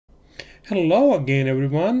Hello again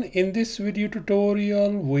everyone. In this video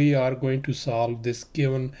tutorial we are going to solve this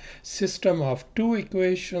given system of two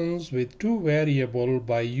equations with two variables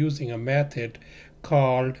by using a method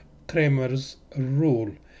called Cramer's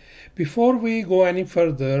rule. Before we go any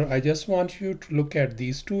further, I just want you to look at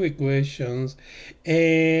these two equations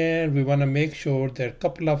and we want to make sure that a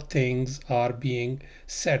couple of things are being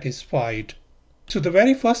satisfied. So the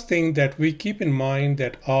very first thing that we keep in mind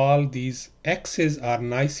that all these x's are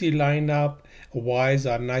nicely lined up, y's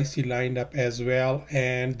are nicely lined up as well,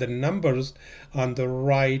 and the numbers on the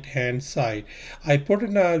right hand side. I put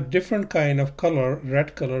in a different kind of color,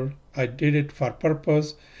 red color. I did it for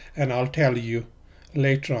purpose and I'll tell you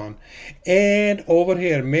later on. And over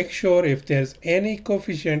here, make sure if there's any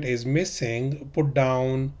coefficient is missing, put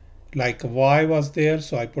down like y was there,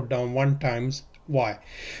 so I put down 1 times y.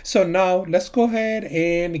 So now let's go ahead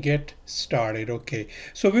and get started. Okay,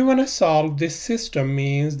 so we want to solve this system,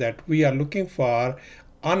 means that we are looking for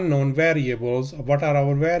unknown variables. What are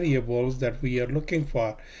our variables that we are looking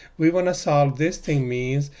for? We want to solve this thing,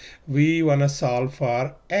 means we want to solve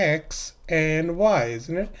for x and y,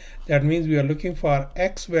 isn't it? That means we are looking for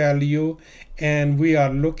x value and we are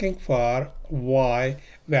looking for y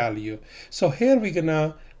value. So here we're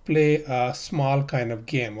gonna play a small kind of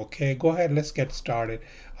game. Okay, go ahead, let's get started.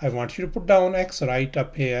 I want you to put down x right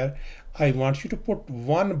up here. I want you to put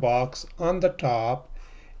one box on the top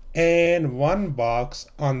and one box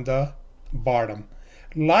on the bottom.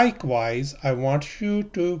 Likewise, I want you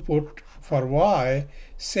to put for y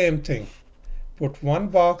same thing. Put one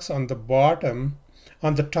box on the bottom,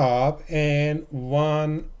 on the top, and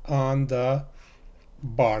one on the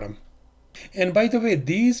bottom. And by the way,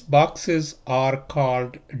 these boxes are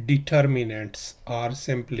called determinants, or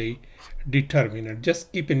simply determinant.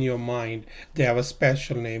 Just keep in your mind they have a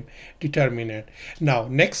special name, determinant. Now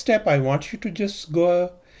next step, I want you to just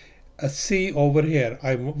go see over here.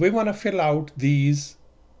 We want to fill out these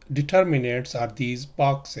determinants, are these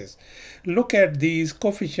boxes. Look at these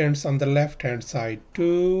coefficients on the left hand side,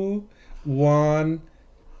 2, 1,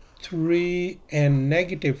 3 and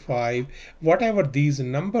 -5. Whatever these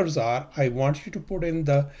numbers are, I want you to put in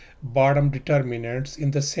the bottom determinants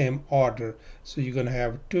in the same order. So you're going to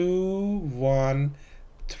have 2, 1,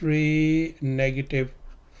 3,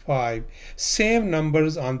 -5. Same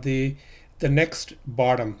numbers on the next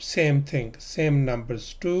bottom, same thing, same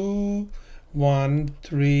numbers, 2, 1,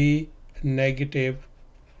 3,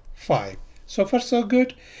 -5. So far so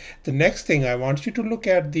good. The next thing, I want you to look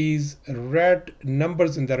at these red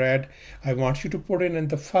numbers in the red. I want you to put in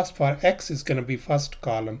the first, for x is going to be first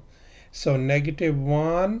column. So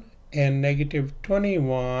 -1 and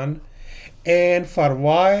 -21. And for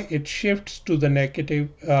y, it shifts to the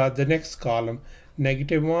the next column,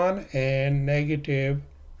 -1 and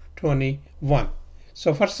 -21.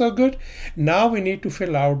 So far so good. Now we need to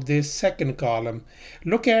fill out this second column.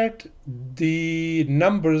 Look at the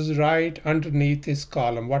numbers right underneath this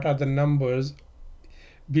column. What are the numbers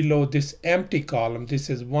below this empty column? This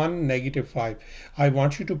is 1, -5. I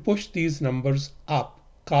want you to push these numbers up,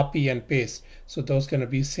 copy and paste. So those going to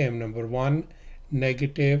be same number, 1,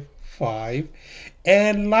 -5.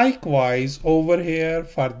 And likewise over here,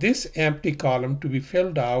 for this empty column to be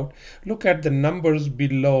filled out, look at the numbers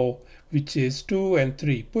below, which is 2 and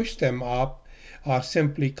 3. Push them up or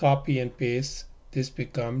simply copy and paste. This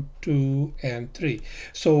become 2 and 3.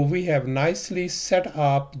 So we have nicely set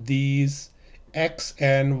up these x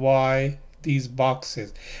and y, these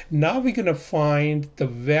boxes. Now we're going to find the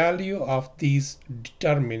value of these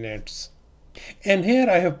determinants. And here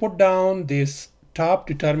I have put down this top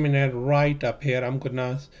determinant right up here. I'm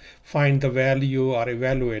gonna find the value or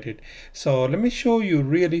evaluate it. So let me show you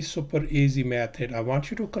really super easy method. I want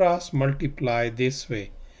you to cross multiply this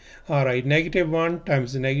way. All right, -1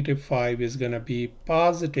 times -5 is gonna be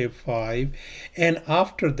 +5, and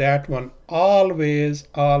after that one, always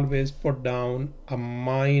put down a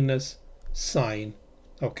minus sign.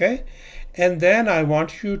 Okay, and then I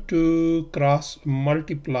want you to cross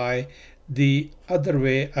multiply the other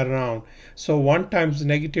way around. So 1 times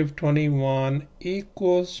 -21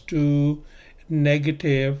 equals to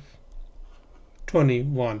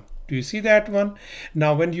 -21. Do you see that one?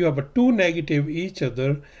 Now when you have a two negative each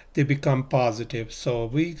other, they become positive. So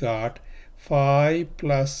we got 5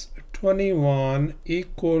 plus 21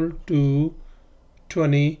 equal to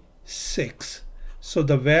 26. So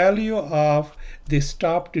the value of this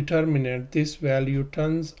top determinant, this value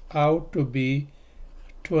turns out to be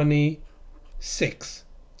 26.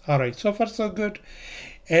 All right, so far so good.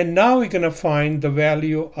 And now we're going to find the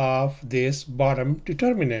value of this bottom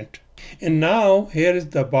determinant. And now here is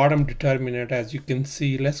the bottom determinant. As you can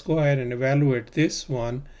see, let's go ahead and evaluate this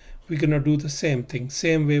one we're going to do the same thing,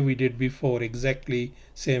 same way we did before, exactly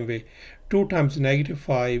same way. 2 times negative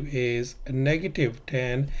 5 is negative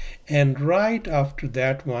 10, and right after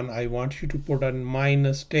that one I want you to put a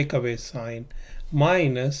minus takeaway sign,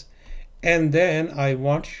 minus, and then I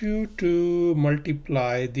want you to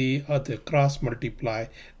multiply the other, cross multiply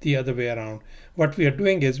the other way around. What we are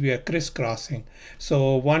doing is we are crisscrossing.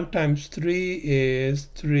 So 1 times 3 is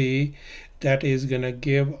 3. That is going to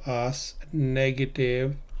give us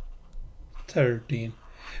negative 13.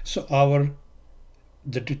 So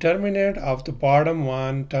the determinant of the bottom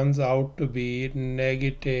one turns out to be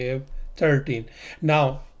negative 13.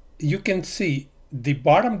 Now you can see the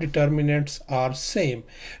bottom determinants are same,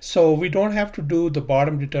 so we don't have to do the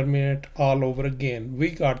bottom determinant all over again. We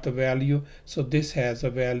got the value, so this has a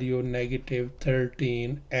value negative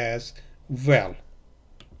 13 as well.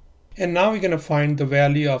 And now we're going to find the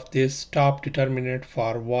value of this top determinant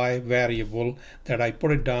for y variable that I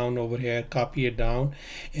put it down over here, copy it down,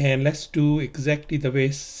 and let's do exactly the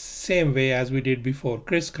same way as we did before,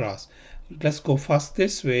 crisscross. Let's go first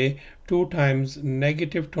this way. 2 times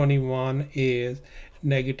negative 21 is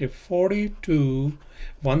negative 42.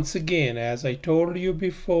 Once again, as I told you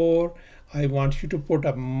before, I want you to put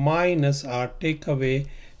a minus or takeaway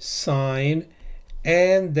sign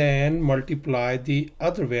and then multiply the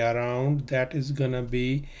other way around. That is gonna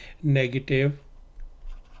be negative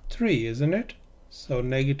 3, isn't it? So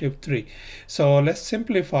negative 3. So let's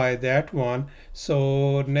simplify that one.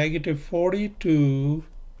 So negative 42,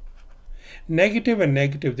 negative and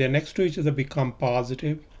negative, they're next to each other, become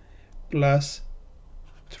positive, plus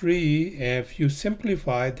 3. If you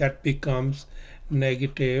simplify, that becomes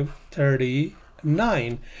negative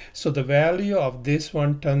 39. So the value of this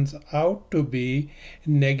one turns out to be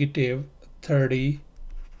negative 39.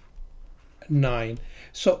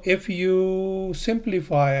 So if you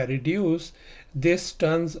simplify or reduce, this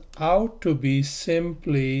turns out to be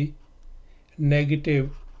simply negative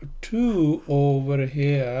 2 over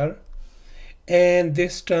here, and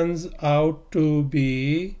this turns out to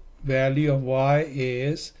be value of y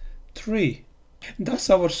is 3. Thus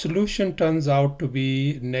our solution turns out to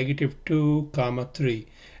be negative 2 comma 3.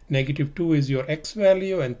 Negative 2 is your x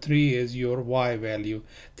value and 3 is your y value.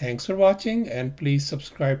 Thanks for watching, and please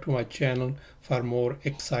subscribe to my channel for more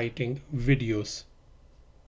exciting videos.